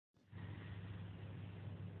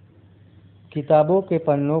किताबों के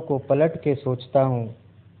पन्नों को पलट के सोचता हूँ,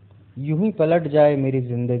 यूं ही पलट जाए मेरी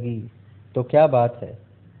जिंदगी तो क्या बात है।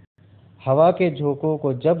 हवा के झोंकों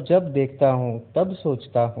को जब जब देखता हूँ तब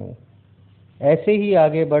सोचता हूँ, ऐसे ही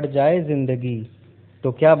आगे बढ़ जाए जिंदगी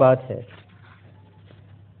तो क्या बात है।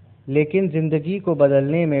 लेकिन जिंदगी को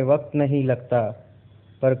बदलने में वक्त नहीं लगता,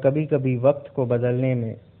 पर कभी कभी वक्त को बदलने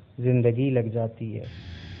में जिंदगी लग जाती है।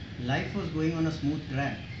 Life was going on a smooth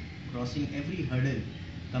track, crossing every hurdle,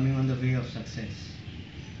 coming on the way of success.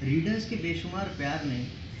 Readers के बेशुमार प्यार ने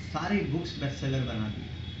सारी बुक्स बेस्टसेलर बना दी,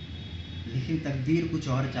 लेकिन तकदीर कुछ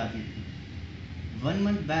और चाहती थी। 1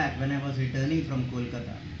 month back when I was returning from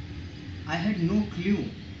Kolkata, I had no clue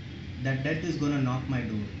that death is gonna knock my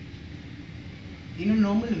door. In a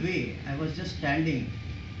normal way, I was just standing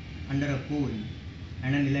under a pole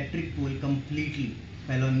and an electric pole completely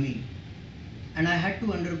fell on me, and I had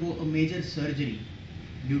to undergo a major surgery,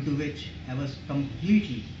 due to which I was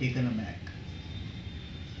completely taken aback.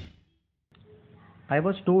 I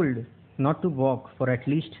was told not to walk for at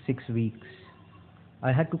least 6 weeks.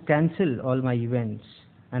 I had to cancel all my events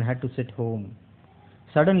and had to sit home,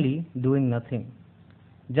 suddenly doing nothing,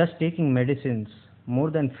 just taking medicines, more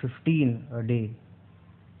than 15 a day.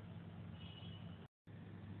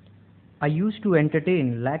 I used to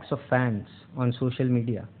entertain lakhs of fans on social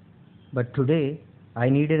media, but today I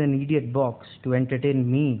needed an idiot box to entertain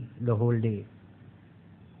me the whole day.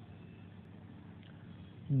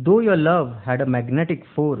 Though your love had a magnetic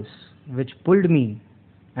force which pulled me,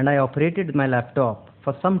 and I operated my laptop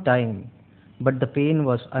for some time, but the pain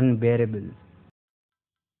was unbearable.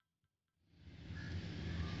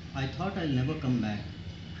 I thought I'll never come back.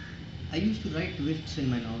 I used to write twists in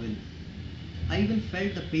my novel. I even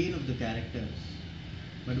felt the pain of the characters.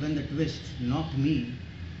 But when the twist knocked me,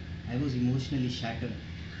 I was emotionally shattered.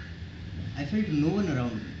 I felt no one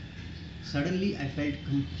around me. Suddenly, I felt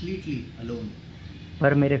completely alone.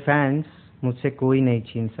 पर मेरे fans मुझसे कोई नहीं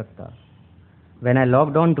छीन सकता. When I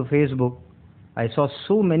logged on to Facebook, I saw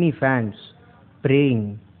so many fans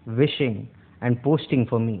praying, wishing, and posting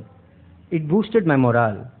for me. It boosted my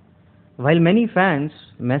morale. While many fans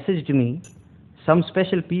messaged me, some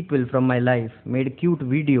special people from my life made cute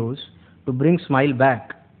videos to bring smile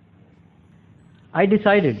back. I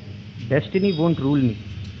decided destiny won't rule me.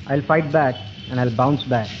 I'll fight back and I'll bounce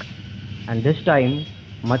back. And this time,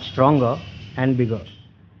 much stronger and bigger.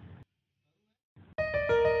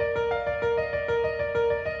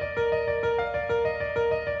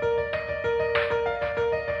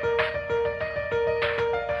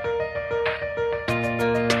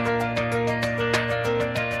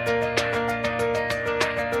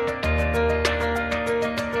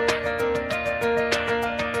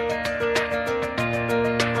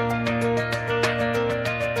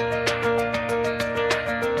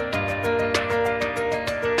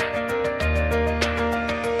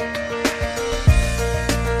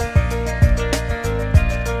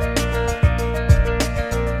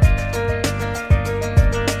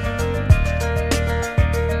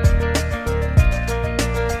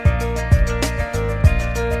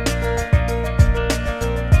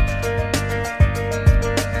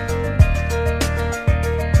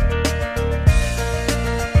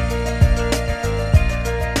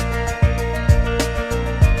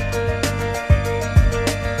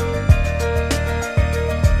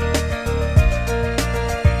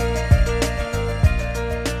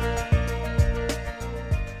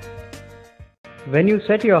 When you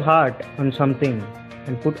set your heart on something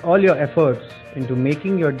and put all your efforts into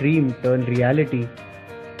making your dream turn reality,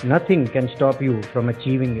 nothing can stop you from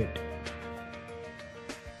achieving it.